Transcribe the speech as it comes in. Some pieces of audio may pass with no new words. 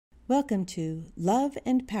Welcome to Love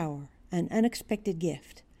and Power, An Unexpected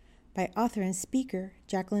Gift by author and speaker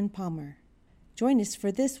Jacqueline Palmer. Join us for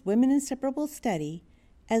this Women Inseparable study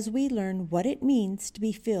as we learn what it means to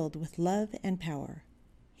be filled with love and power.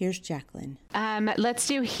 Here's Jacqueline. Let's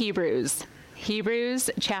do Hebrews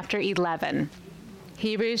chapter 11.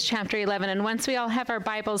 Hebrews chapter 11. And once we all have our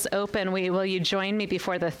Bibles open, will you join me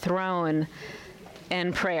before the throne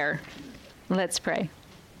in prayer? Let's pray.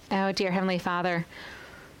 Oh, dear Heavenly Father,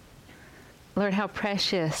 Lord, how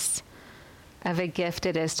precious of a gift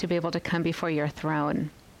it is to be able to come before your throne.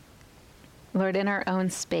 Lord, in our own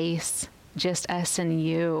space, just us and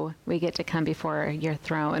you, we get to come before your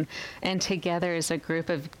throne. And together as a group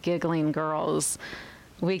of giggling girls,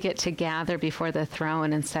 we get to gather before the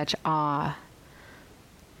throne in such awe.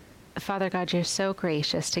 Father God, you're so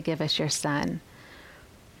gracious to give us your Son.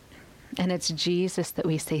 And it's Jesus that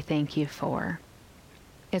we say thank you for.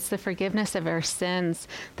 It's the forgiveness of our sins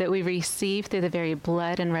that we receive through the very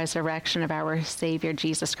blood and resurrection of our Savior,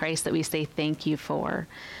 Jesus Christ, that we say thank you for.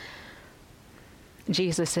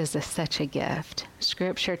 Jesus is such a gift.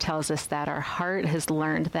 Scripture tells us that. Our heart has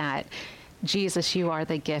learned that. Jesus, you are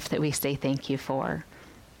the gift that we say thank you for.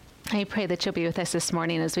 I pray that you'll be with us this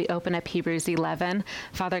morning as we open up Hebrews 11.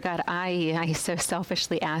 Father God, I so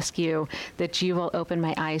selfishly ask you that you will open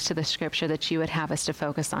my eyes to the scripture that you would have us to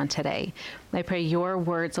focus on today. I pray your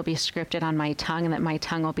words will be scripted on my tongue and that my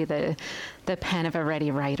tongue will be the pen of a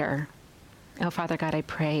ready writer. Oh, Father God, I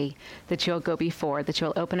pray that you'll go before, that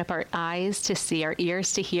you'll open up our eyes to see, our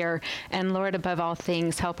ears to hear, and Lord, above all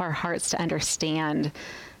things, help our hearts to understand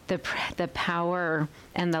the power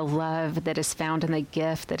and the love that is found in the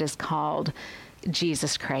gift that is called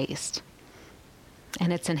Jesus Christ.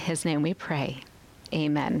 And it's in his name we pray.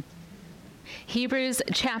 Amen. Hebrews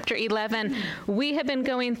chapter 11, we have been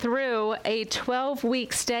going through a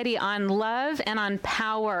 12-week study on love and on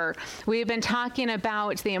power. We've been talking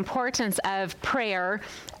about the importance of prayer,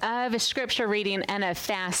 of scripture reading, and of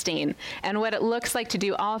fasting, and what it looks like to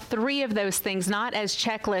do all three of those things, not as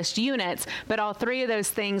checklist units, but all three of those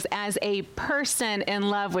things as a person in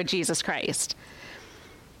love with Jesus Christ.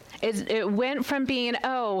 It went from being,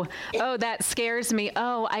 oh, that scares me.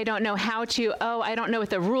 Oh, I don't know how to. Oh, I don't know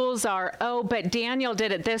what the rules are. Oh, but Daniel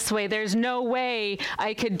did it this way. There's no way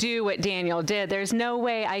I could do what Daniel did. There's no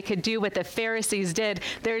way I could do what the Pharisees did.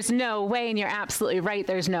 There's no way, and you're absolutely right,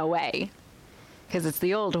 there's no way. Because it's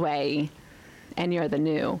the old way, and you're the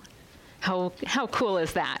new. How cool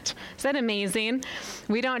is that? Is that amazing?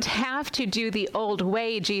 We don't have to do the old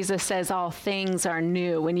way. Jesus says all things are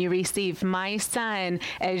new. When you receive my Son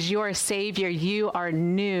as your Savior, you are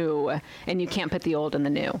new. And you can't put the old in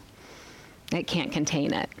the new. It can't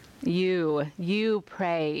contain it. You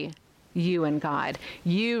pray, you and God.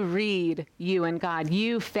 You read, you and God.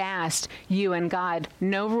 You fast, you and God.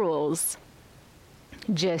 No rules,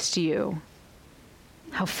 just you.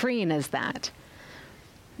 How freeing is that?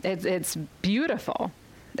 It's beautiful.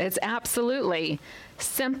 It's absolutely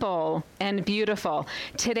simple and beautiful.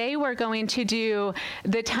 Today we're going to do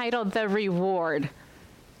the title, The Reward.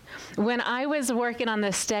 When I was working on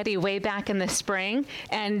this study way back in the spring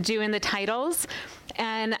and doing the titles,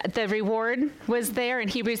 and the reward was there, and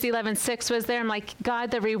Hebrews 11:6 was there, I'm like, God,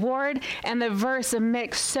 the reward and the verse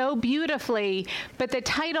mix so beautifully, but the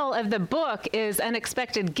title of the book is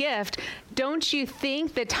Unexpected Gift. Don't you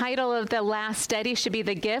think the title of the last study should be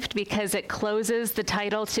The Gift, because it closes the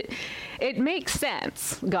title to, it makes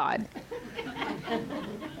sense, God.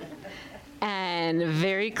 And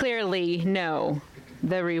very clearly, no,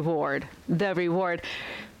 the reward.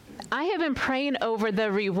 I have been praying over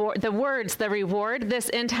the reward, the words, the reward, this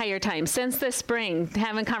entire time. Since this spring,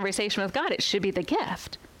 having conversation with God, it should be the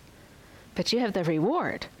gift. But you have the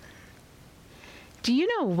reward. Do you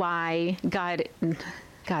know why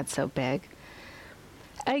God's so big?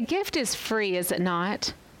 A gift is free, is it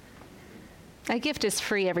not? A gift is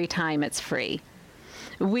free every time it's free.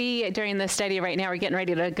 We, during this study right now, we're getting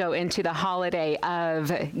ready to go into the holiday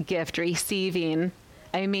of gift receiving.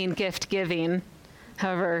 Gift giving.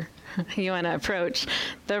 However you want to approach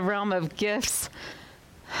the realm of gifts.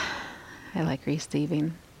 I like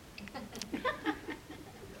receiving.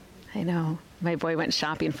 I know. My boy went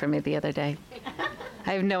shopping for me the other day.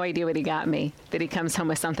 I have no idea what he got me, but he comes home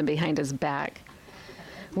with something behind his back.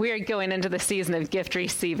 We are going into the season of gift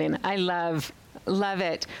receiving. I love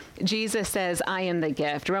it. Jesus says, I am the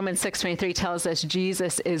gift. Romans 6:23 tells us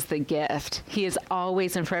Jesus is the gift. He is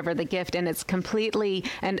always and forever the gift, and it's completely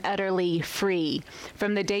and utterly free.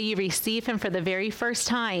 From the day you receive him for the very first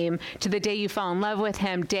time to the day you fall in love with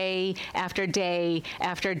him, day after day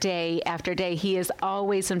after day after day, he is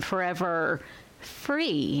always and forever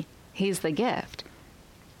free. He's the gift.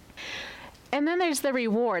 And then there's the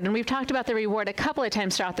reward. And we've talked about the reward a couple of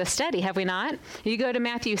times throughout the study, have we not? You go to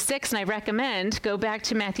Matthew 6, and I recommend go back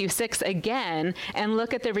to Matthew 6 again and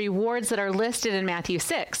look at the rewards that are listed in Matthew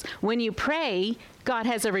 6. When you pray, God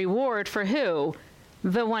has a reward for who?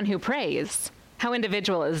 The one who prays. How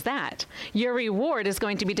individual is that? Your reward is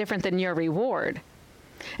going to be different than your reward.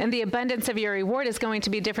 And the abundance of your reward is going to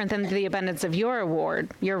be different than the abundance of your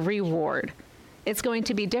reward. It's going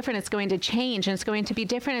to be different. It's going to change, and it's going to be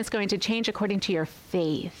different. It's going to change according to your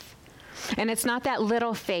faith. And it's not that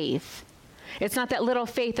little faith. It's not that little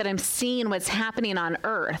faith that I'm seeing what's happening on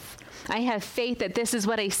earth. I have faith that this is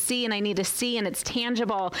what I see and I need to see, and it's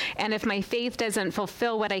tangible. And if my faith doesn't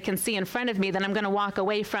fulfill what I can see in front of me, then I'm going to walk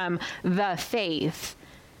away from the faith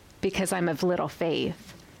because I'm of little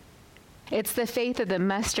faith. It's the faith of the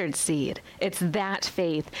mustard seed. It's that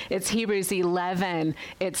faith. It's Hebrews 11.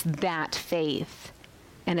 It's that faith.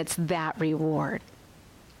 And it's that reward.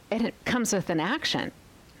 And it comes with an action.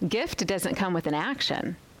 Gift doesn't come with an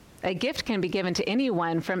action. A gift can be given to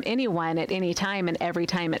anyone from anyone at any time, and every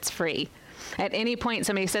time it's free. At any point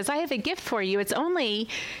somebody says, I have a gift for you. It's only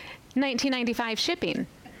 $19.95 shipping.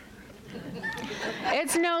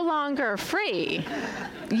 It's no longer free.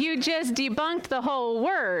 You just debunked the whole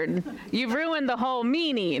word. You've ruined the whole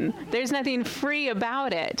meaning. There's nothing free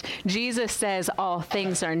about it. Jesus says, all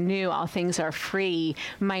things are new, all things are free.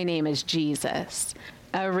 My name is Jesus.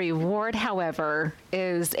 A reward, however,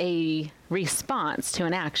 is a response to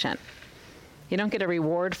an action. You don't get a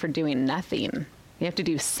reward for doing nothing. You have to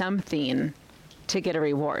do something to get a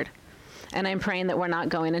reward. And I'm praying that we're not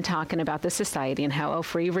going and talking about the society and how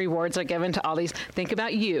free rewards are given to all these. Think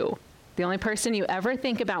about you. The only person you ever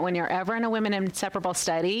think about when you're ever in a Women Inseparable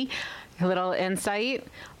study, a little insight,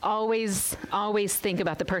 always think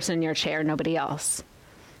about the person in your chair, nobody else.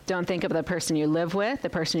 Don't think of the person you live with, the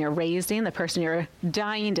person you're raising, the person you're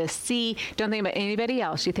dying to see. Don't think about anybody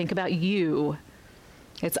else. You think about you.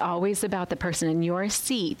 It's always about the person in your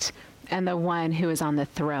seat and the one who is on the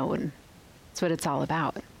throne. That's what it's all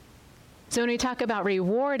about. So when we talk about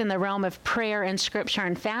reward in the realm of prayer and scripture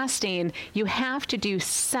and fasting, you have to do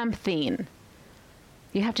something.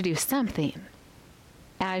 You have to do something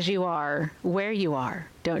as you are, where you are.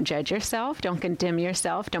 Don't judge yourself. Don't condemn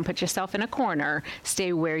yourself. Don't put yourself in a corner.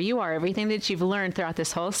 Stay where you are, everything that you've learned throughout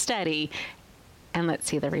this whole study, and let's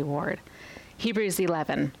see the reward. Hebrews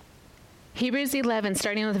 11. Hebrews 11,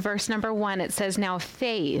 starting with verse number 1, it says, Now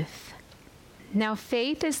faith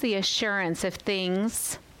is the assurance of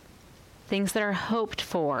things that are hoped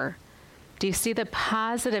for. Do you see the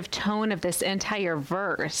positive tone of this entire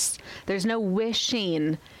verse? There's no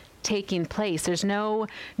wishing taking place. There's no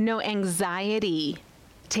anxiety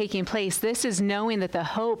taking place. This is knowing that the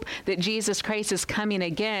hope that Jesus Christ is coming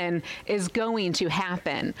again is going to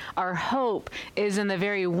happen. Our hope is in the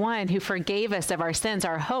very one who forgave us of our sins.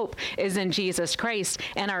 Our hope is in Jesus Christ,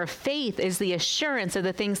 and our faith is the assurance of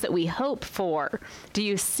the things that we hope for. Do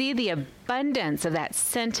you see the abundance of that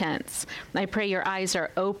sentence? I pray your eyes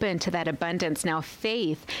are open to that abundance. Now,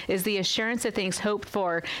 faith is the assurance of things hoped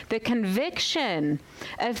for, the conviction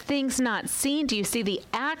of things not seen. Do you see the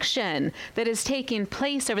action that is taking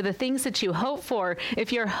place over the things that you hope for?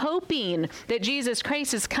 If you're hoping that Jesus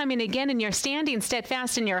Christ is coming again and you're standing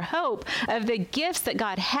steadfast in your hope of the gifts that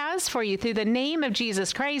God has for you through the name of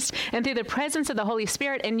Jesus Christ and through the presence of the Holy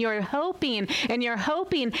Spirit, and you're hoping and you're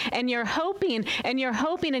hoping and you're hoping and you're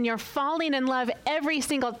hoping and you're falling in love every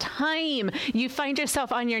single time you find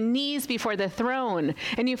yourself on your knees before the throne,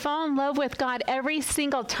 and you fall in love with God every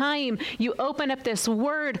single time you open up this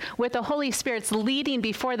word with the Holy Spirit's leading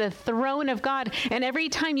before the throne of God, and every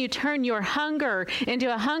time you turn your hunger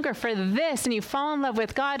into a hunger for this and you fall in love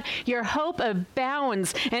with God, your hope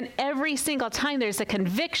abounds, and every single time there's a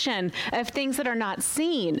conviction of things that are not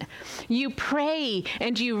seen. You pray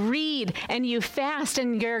and you read and you fast,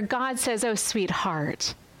 and your God says, oh,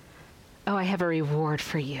 sweetheart, oh, I have a reward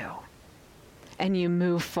for you. And you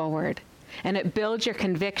move forward. And it builds your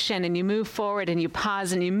conviction, and you move forward and you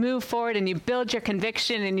pause and you move forward and you build your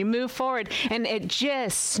conviction and you move forward, and it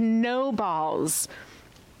just snowballs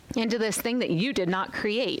into this thing that you did not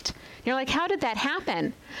create. You're like, how did that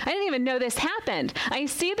happen? I didn't even know this happened. I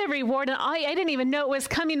see the reward, and I didn't even know it was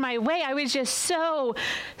coming my way. I was just so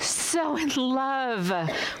in love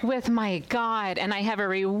with my God, and I have a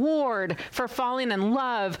reward for falling in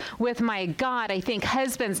love with my God. I think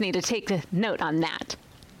husbands need to take a note on that.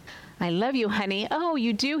 I love you, honey. Oh,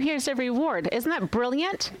 you do? Here's a reward. Isn't that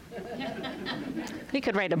brilliant? We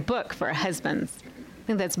could write a book for husbands. I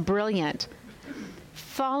think that's brilliant.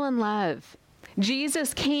 Fall in love.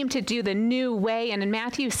 Jesus came to do the new way. And in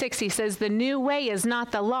Matthew 6, he says, the new way is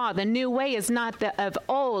not the law. The new way is not the of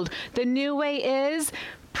old. The new way is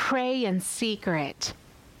pray in secret.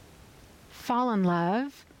 Fall in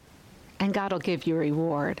love, and God will give you a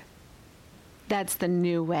reward. That's the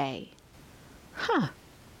new way.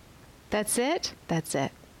 That's it? That's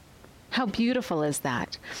it. How beautiful is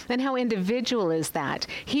that? And how individual is that?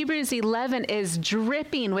 Hebrews 11 is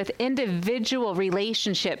dripping with individual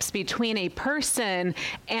relationships between a person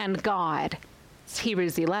and God. It's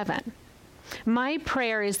Hebrews 11. My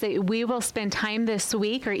prayer is that we will spend time this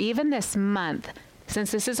week or even this month,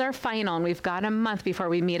 since this is our final and we've got a month before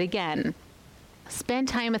we meet again. Spend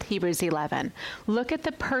time with Hebrews 11. Look at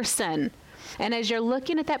the person. And as you're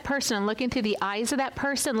looking at that person and looking through the eyes of that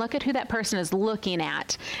person, look at who that person is looking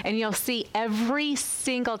at. And you'll see every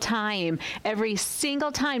single time,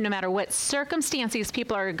 no matter what circumstances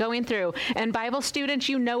people are going through. And Bible students,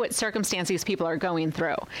 you know what circumstances people are going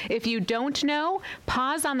through. If you don't know,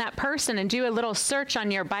 pause on that person and do a little search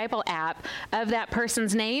on your Bible app of that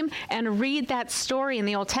person's name and read that story in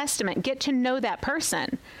the Old Testament. Get to know that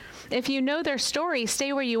person. If you know their story,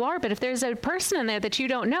 stay where you are. But if there's a person in there that you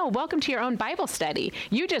don't know, welcome to your own Bible study.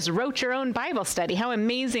 You just wrote your own Bible study. How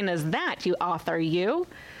amazing is that, you author, you?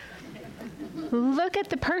 Look at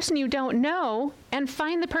the person you don't know and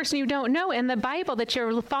find the person you don't know in the Bible that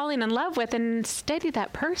you're falling in love with and study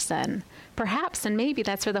that person. Perhaps and maybe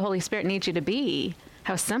that's where the Holy Spirit needs you to be.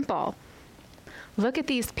 How simple. Look at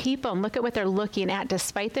these people and look at what they're looking at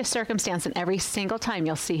despite the circumstance, and every single time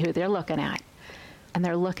you'll see who they're looking at. And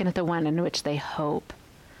they're looking at the one in which they hope.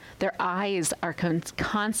 Their eyes are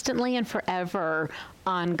constantly and forever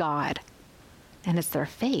on God. And it's their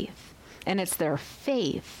faith. And it's their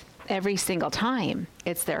faith every single time.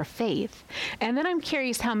 It's their faith. And then I'm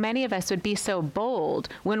curious how many of us would be so bold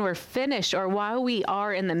when we're finished or while we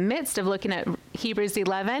are in the midst of looking at Hebrews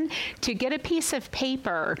 11 to get a piece of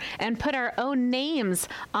paper and put our own names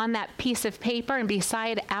on that piece of paper. And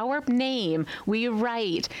beside our name, we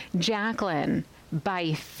write Jacqueline,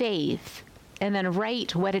 by faith, and then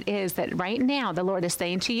write what it is that right now the Lord is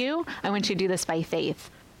saying to you. I want you to do this by faith.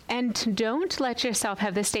 And don't let yourself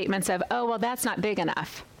have the statements of, oh, well, that's not big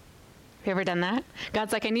enough. Have you ever done that?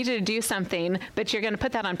 God's like, I need you to do something, but you're going to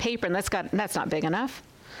put that on paper, and that's not big enough.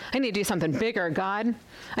 I need to do something bigger, God.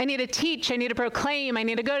 I need to teach. I need to proclaim. I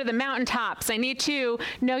need to go to the mountaintops.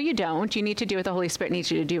 No, you don't. You need to do what the Holy Spirit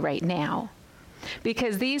needs you to do right now.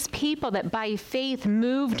 Because these people that by faith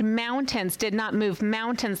moved mountains did not move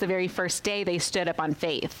mountains the very first day they stood up on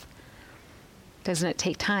faith. Doesn't it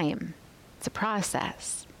take time? It's a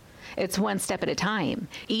process. It's one step at a time.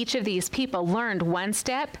 Each of these people learned one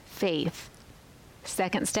step, faith.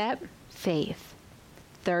 Second step, faith.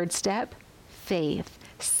 Third step, faith.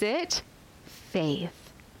 Sit,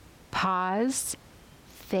 faith. Pause,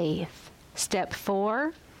 faith. Step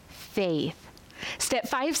 4, faith. Step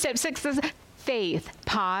 5, step 6 is faith.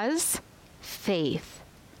 Pause, faith.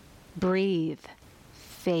 Breathe,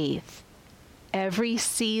 faith. Every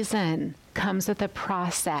season comes with a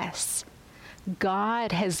process.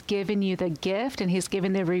 God has given you the gift, and he's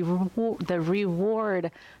given the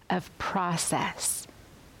reward of process.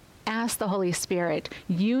 Ask the Holy Spirit,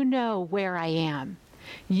 you know where I am.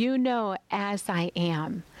 You know as I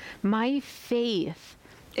am. My faith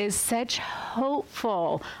is such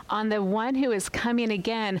hopeful on the one who is coming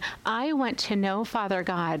again. I want to know, Father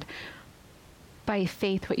God, by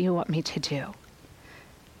faith what you want me to do.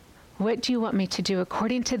 What do you want me to do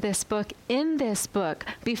according to this book, in this book,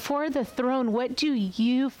 before the throne? What do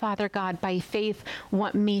you, Father God, by faith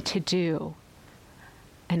want me to do?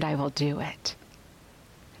 And I will do it.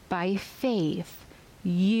 By faith,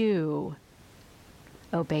 you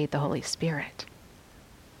obeyed the Holy Spirit.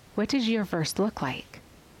 What does your verse look like?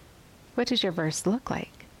 What does your verse look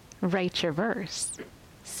like? Write your verse.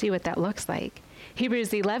 See what that looks like.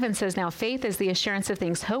 Hebrews 11 says, now faith is the assurance of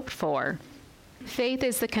things hoped for. Faith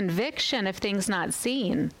is the conviction of things not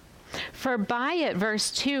seen. For by it,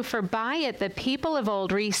 verse 2, for by it the people of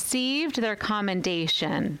old received their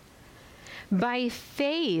commendation. By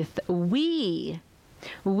faith, we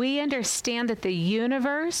understand that the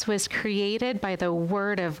universe was created by the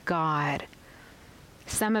Word of God.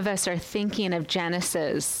 Some of us are thinking of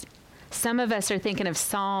Genesis. Some of us are thinking of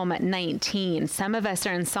Psalm 19. Some of us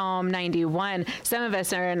are in Psalm 91. Some of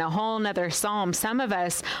us are in a whole nother psalm. Some of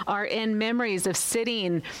us are in memories of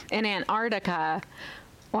sitting in Antarctica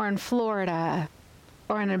or in Florida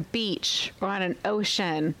or on a beach or on an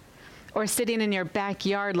ocean or sitting in your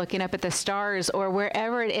backyard looking up at the stars or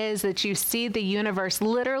wherever it is that you see the universe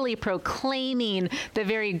literally proclaiming the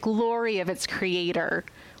very glory of its creator.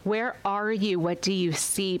 Where are you? What do you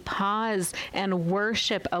see? Pause and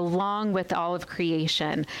worship along with all of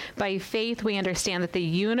creation. By faith, we understand that the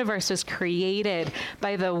universe was created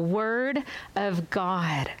by the Word of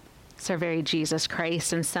God. It's our very Jesus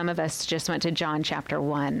Christ, and some of us just went to John chapter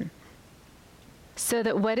 1. So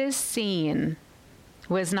that what is seen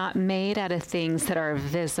was not made out of things that are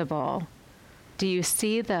visible. Do you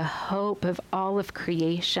see the hope of all of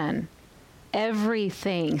creation?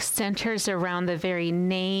 Everything centers around the very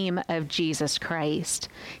name of Jesus Christ.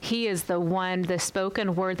 He is the one, the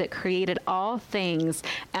spoken word that created all things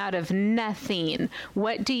out of nothing.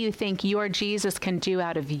 What do you think your Jesus can do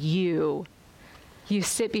out of you? You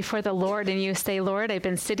sit before the Lord and you say, Lord, I've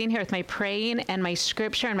been sitting here with my praying and my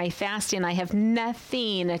scripture and my fasting. I have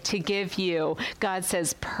nothing to give you. God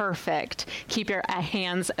says, perfect. Keep your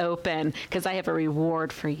hands open because I have a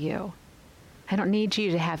reward for you. I don't need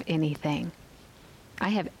you to have anything. I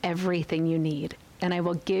have everything you need, and I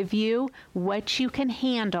will give you what you can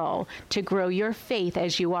handle to grow your faith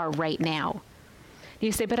as you are right now.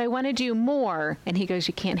 You say, but I want to do more. And he goes,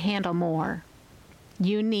 you can't handle more.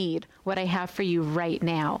 You need what I have for you right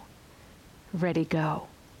now. Ready, go.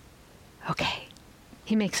 Okay.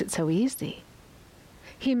 He makes it so easy.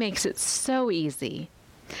 He makes it so easy.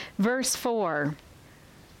 Verse 4.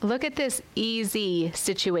 Look at this easy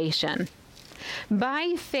situation.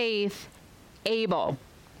 By faith, Abel.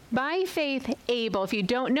 By faith, Abel. If you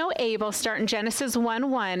don't know Abel, start in Genesis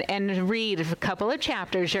 1:1 and read a couple of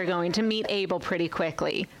chapters. You're going to meet Abel pretty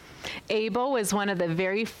quickly. Abel was one of the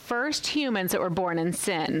very first humans that were born in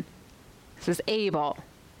sin. This is Abel.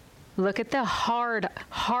 Look at the hard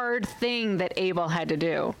thing that Abel had to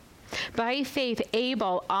do. By faith,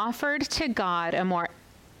 Abel offered to God a more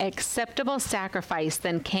acceptable sacrifice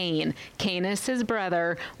than Cain. Cain is his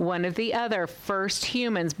brother, one of the other first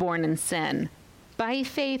humans born in sin. By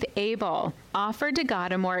faith, Abel offered to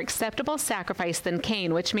God a more acceptable sacrifice than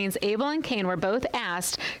Cain, which means Abel and Cain were both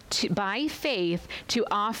asked by faith to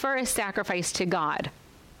offer a sacrifice to God.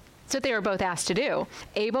 That's what they were both asked to do.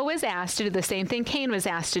 Abel was asked to do the same thing Cain was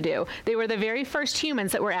asked to do. They were the very first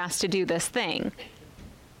humans that were asked to do this thing.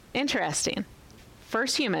 Interesting.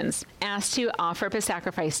 First humans asked to offer up a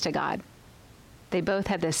sacrifice to God. They both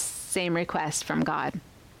had this same request from God.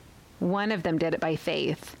 One of them did it by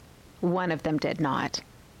faith. One of them did not.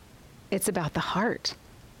 It's about the heart.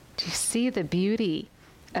 Do you see the beauty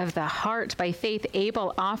of the heart? By faith,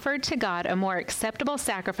 Abel offered to God a more acceptable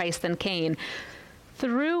sacrifice than Cain,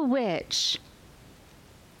 through which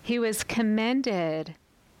he was commended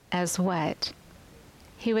as what?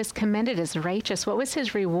 He was commended as righteous. What was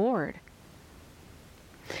his reward?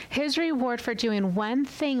 His reward for doing one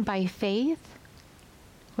thing by faith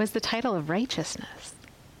was the title of righteousness.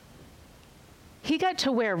 He got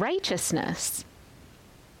to wear righteousness.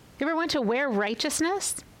 You ever want to wear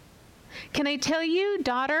righteousness? Can I tell you,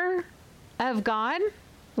 daughter of God,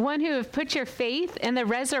 one who have put your faith in the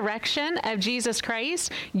resurrection of Jesus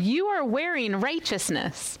Christ, you are wearing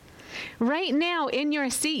righteousness. Right now in your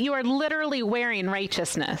seat, you are literally wearing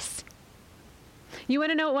righteousness. You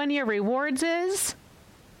want to know what one of your rewards is?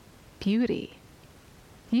 Beauty.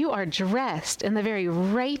 You are dressed in the very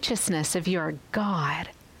righteousness of your God.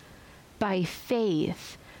 By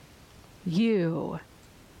faith, you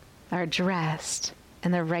are dressed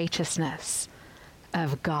in the righteousness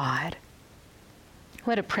of God.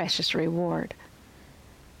 What a precious reward.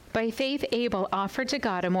 By faith, Abel offered to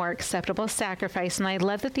God a more acceptable sacrifice, and I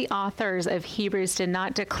love that the authors of Hebrews did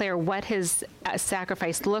not declare what his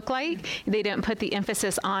sacrifice looked like. They didn't put the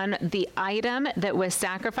emphasis on the item that was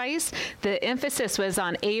sacrificed. The emphasis was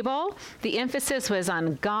on Abel, the emphasis was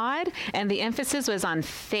on God, and the emphasis was on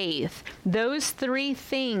faith. Those three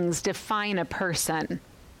things define a person.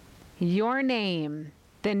 Your name,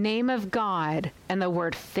 the name of God, and the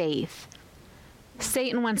word faith.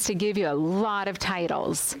 Satan wants to give you a lot of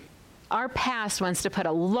titles. Our past wants to put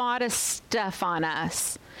a lot of stuff on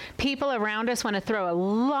us. People around us want to throw a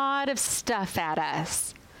lot of stuff at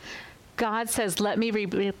us. God says, let me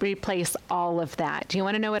replace all of that. Do you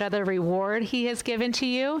want to know what other reward he has given to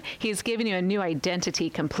you? He's given you a new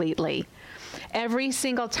identity completely. Every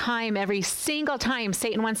single time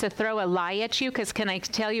Satan wants to throw a lie at you, because can I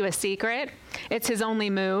tell you a secret? It's his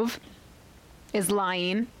only move, is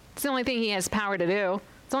lying. It's the only thing he has power to do.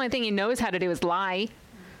 It's the only thing he knows how to do is lie.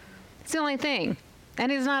 It's the only thing.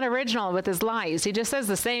 And he's not original with his lies. He just says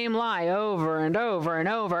the same lie over and over and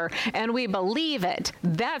over, and we believe it.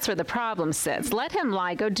 That's where the problem sits. Let him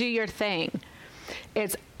lie. Go do your thing.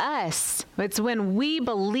 It's us. It's when we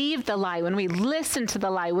believe the lie, when we listen to the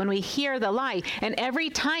lie, when we hear the lie. And every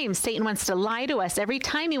time Satan wants to lie to us, every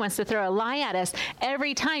time he wants to throw a lie at us,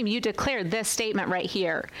 every time you declare this statement right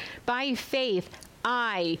here. By faith,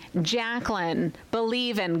 I, Jacqueline,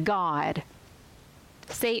 believe in God.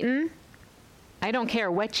 Satan, I don't care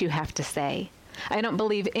what you have to say. I don't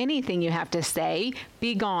believe anything you have to say.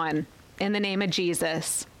 Be gone in the name of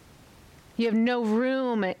Jesus. You have no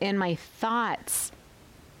room in my thoughts.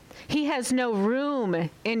 He has no room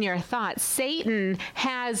in your thoughts. Satan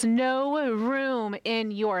has no room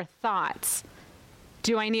in your thoughts.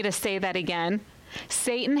 Do I need to say that again?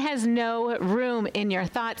 Satan has no room in your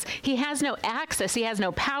thoughts. He has no access. He has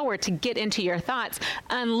no power to get into your thoughts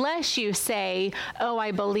unless you say, oh,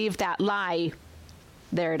 I believe that lie.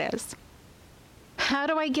 There it is. How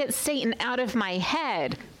do I get Satan out of my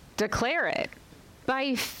head? Declare it.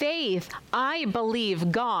 By faith, I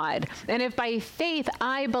believe God. And if by faith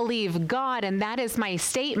I believe God, and that is my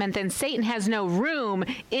statement, then Satan has no room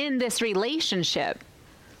in this relationship.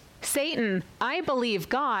 Satan, I believe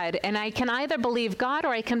God, and I can either believe God or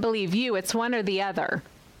I can believe you. It's one or the other.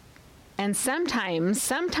 And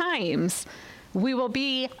sometimes we will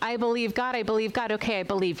be, I believe God, okay, I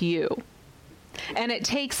believe you. And it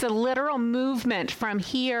takes a literal movement from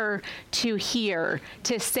here to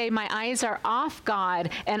say my eyes are off God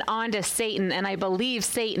and onto Satan, and I believe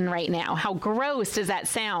Satan right now. How gross does that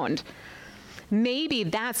sound? Maybe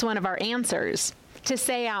that's one of our answers. To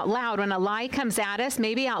say out loud, when a lie comes at us,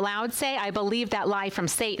 maybe out loud say, I believe that lie from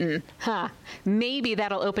Satan. Maybe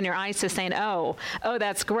that'll open your eyes to saying, oh,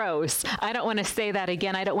 that's gross. I don't want to say that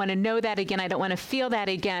again. I don't want to know that again. I don't want to feel that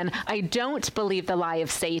again. I don't believe the lie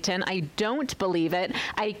of Satan. I don't believe it.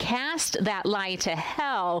 I cast that lie to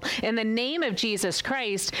hell in the name of Jesus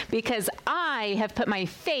Christ, because I have put my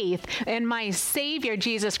faith in my Savior,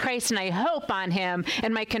 Jesus Christ, and I hope on him,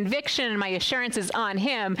 and my conviction and my assurance is on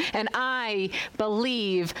him, and I believe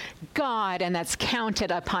God, and that's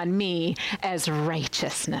counted upon me as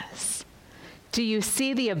righteousness. Do you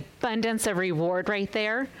see the abundance of reward right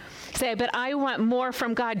there? Say, but I want more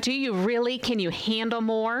from God. Do you really? Can you handle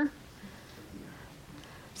more?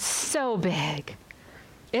 So big.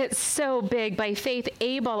 It's so big. By faith,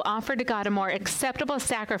 Abel offered to God a more acceptable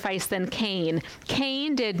sacrifice than Cain.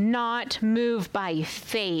 Cain did not move by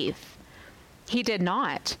faith. He did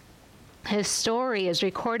not. His story is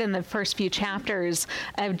recorded in the first few chapters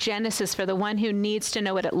of Genesis for the one who needs to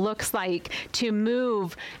know what it looks like to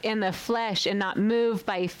move in the flesh and not move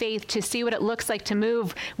by faith, to see what it looks like to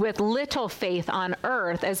move with little faith on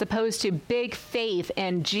earth as opposed to big faith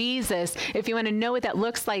in Jesus. If you want to know what that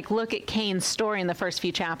looks like, look at Cain's story in the first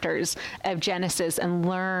few chapters of Genesis and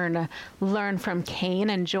learn from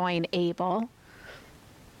Cain and join Abel.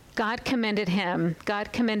 God commended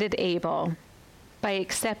Abel by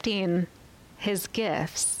accepting his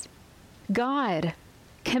gifts. God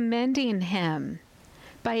commending him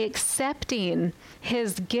by accepting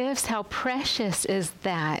his gifts. How precious is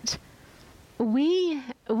that? We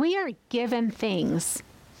are given things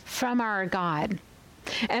from our God.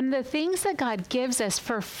 And the things that God gives us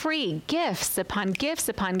for free, gifts upon gifts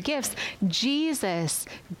upon gifts, Jesus,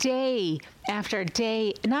 day after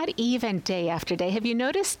day, not even day after day. Have you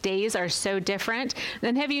noticed days are so different?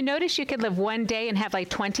 Then have you noticed you could live one day and have like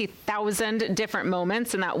 20,000 different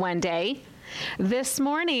moments in that one day? This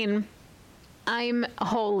morning, I'm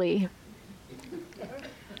holy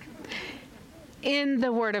in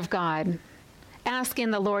the Word of God, asking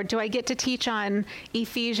the Lord, do I get to teach on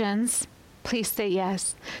Ephesians? Please say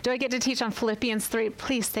yes. Do I get to teach on Philippians 3?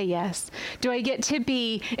 Please say yes. Do I get to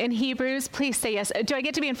be in Hebrews? Please say yes. Do I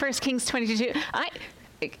get to be in 1 Kings 22?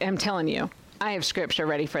 I'm telling you, I have scripture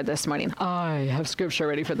ready for this morning. I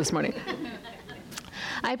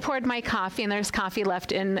poured my coffee, and there's coffee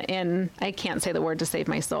left in I can't say the word to save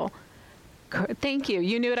my soul. Thank you.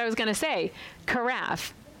 You knew what I was going to say.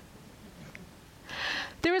 Carafe.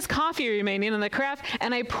 There was coffee remaining in the carafe,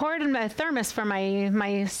 and I poured in a thermos for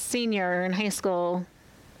my senior in high school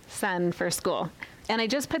son for school. And I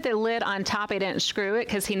just put the lid on top. I didn't screw it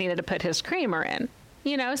because he needed to put his creamer in.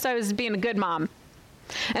 So I was being a good mom.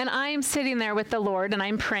 And I'm sitting there with the Lord, and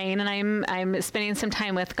I'm praying, and I'm spending some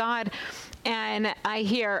time with God, and I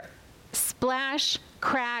hear splash,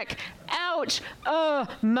 crack, ouch,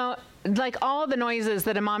 like all the noises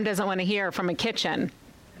that a mom doesn't want to hear from a kitchen.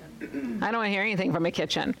 I don't want to hear anything from a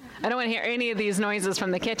kitchen. I don't want to hear any of these noises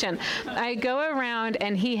from the kitchen. I go around,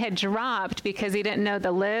 and he had dropped because he didn't know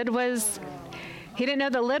the lid was, He didn't know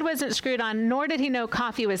the lid wasn't screwed on, nor did he know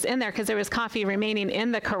coffee was in there because there was coffee remaining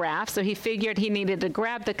in the carafe. So he figured he needed to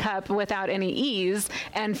grab the cup without any ease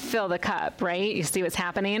and fill the cup, right? You see what's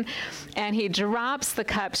happening? And he drops the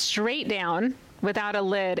cup straight down without a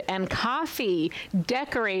lid, and coffee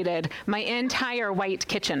decorated my entire white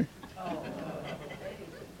kitchen.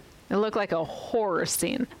 It looked like a horror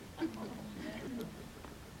scene.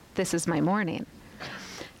 This is my morning.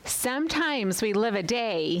 Sometimes we live a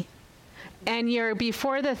day and you're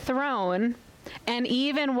before the throne, and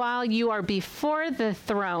even while you are before the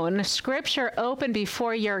throne, Scripture open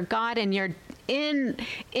before your God, and you're in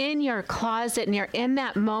your closet, and you're in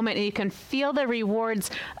that moment, and you can feel the rewards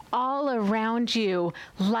all around you.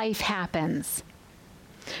 Life happens.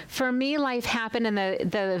 For me, life happened in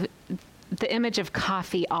the image of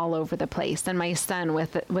coffee all over the place, and my son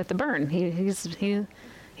with the burn.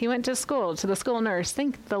 He went to school, to the school nurse.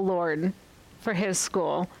 Thank the Lord for his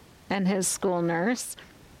school and his school nurse.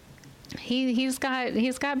 He's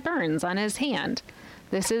got burns on his hand.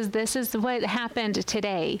 This is what happened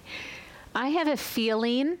today. I have a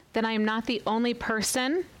feeling that I'm not the only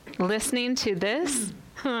person listening to this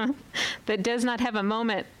that does not have a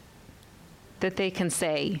moment that they can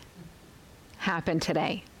say happened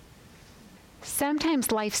today.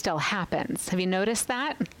 Sometimes life still happens. Have you noticed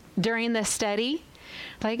that during this study?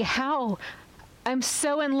 Like how I'm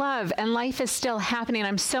so in love and life is still happening.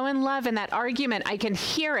 I'm so in love in that argument. I can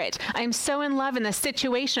hear it. I'm so in love in the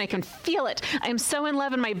situation. I can feel it. I'm so in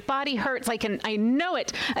love and my body hurts. I know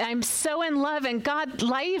it. I'm so in love, and God,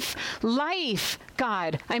 life,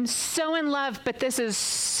 God, I'm so in love, but this is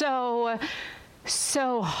so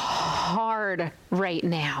hard right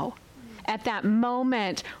now. At that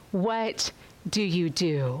moment, what do you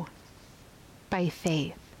do? By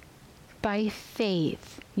faith. By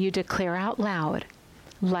faith, you declare out loud,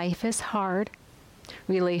 life is hard,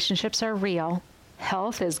 relationships are real,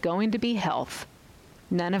 health is going to be health.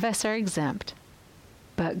 None of us are exempt,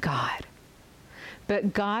 but God.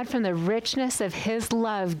 But God, from the richness of his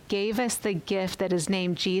love, gave us the gift that is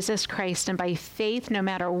named Jesus Christ. And by faith, no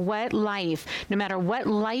matter what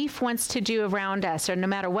life wants to do around us, or no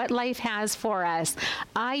matter what life has for us,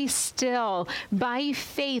 I still, by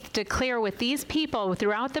faith, declare with these people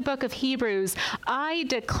throughout the book of Hebrews, I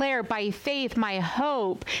declare by faith my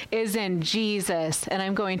hope is in Jesus, and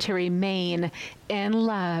I'm going to remain in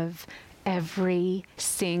love every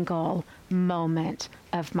single moment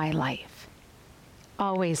of my life.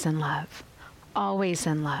 Always in love, always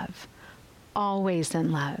in love, always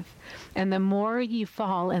in love. And the more you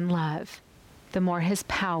fall in love, the more his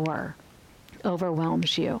power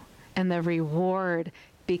overwhelms you. And the reward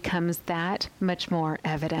becomes that much more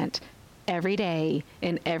evident every day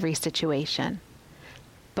in every situation.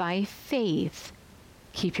 By faith,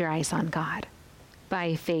 keep your eyes on God.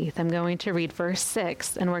 By faith. I'm going to read verse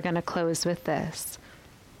 6, and we're going to close with this.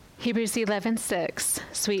 Hebrews 11:6,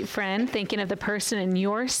 sweet friend, thinking of the person in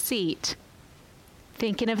your seat,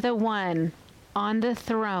 thinking of the one on the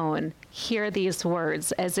throne, hear these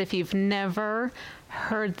words as if you've never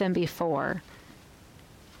heard them before.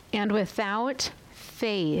 And without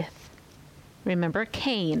faith, remember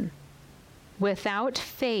Cain, without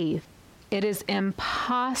faith, it is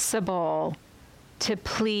impossible to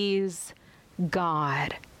please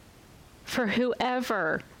God. For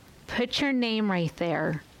whoever, put your name right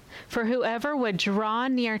there, for whoever would draw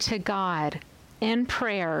near to God in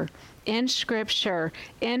prayer, in scripture,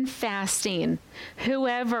 in fasting,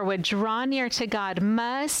 whoever would draw near to God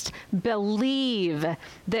must believe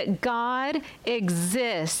that God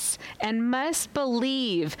exists and must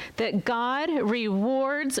believe that God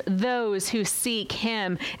rewards those who seek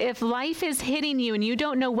him. If life is hitting you and you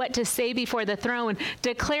don't know what to say before the throne,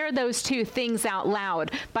 declare those two things out loud.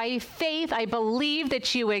 By faith, I believe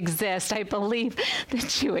that you exist. I believe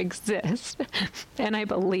that you exist. And I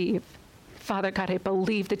believe, Father God, I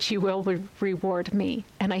believe that you will reward me.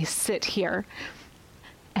 And I sit here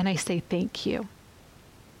and I say thank you.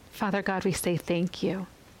 Father God, we say thank you.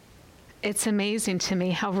 It's amazing to me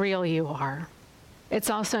how real you are. It's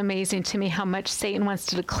also amazing to me how much Satan wants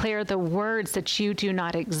to declare the words that you do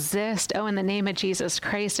not exist. Oh, in the name of Jesus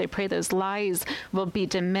Christ, I pray those lies will be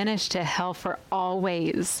diminished to hell for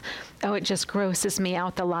always. Oh, it just grosses me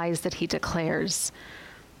out, the lies that he declares.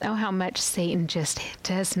 Oh, how much Satan just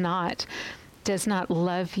does not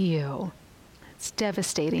love you. It's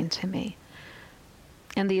devastating to me.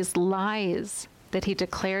 And these lies that he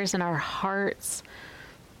declares in our hearts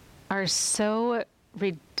are so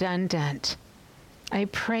redundant. I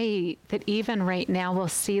pray that even right now we'll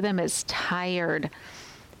see them as tired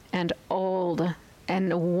and old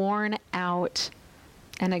and worn out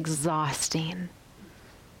and exhausting.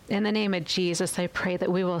 In the name of Jesus, I pray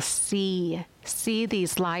that we will see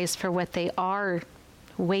these lies for what they are,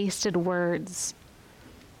 wasted words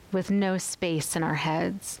with no space in our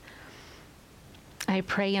heads. I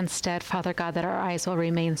pray instead, Father God, that our eyes will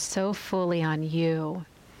remain so fully on you,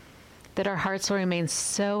 that our hearts will remain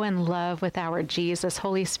so in love with our Jesus.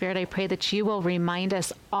 Holy Spirit, I pray that you will remind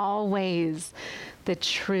us always the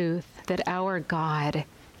truth that our God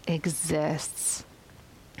exists,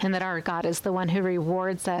 and that our God is the one who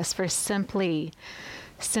rewards us for simply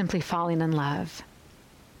falling in love.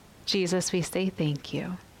 Jesus, we say thank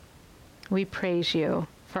you. We praise you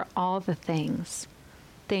for all the things.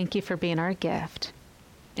 Thank you for being our gift.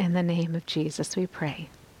 In the name of Jesus, we pray.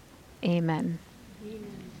 Amen.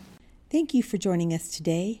 Thank you for joining us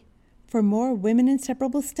today. For more Women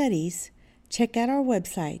Inseparable studies, check out our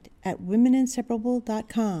website at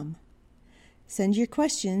womeninseparable.com. Send your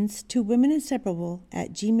questions to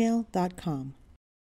womeninseparable@gmail.com.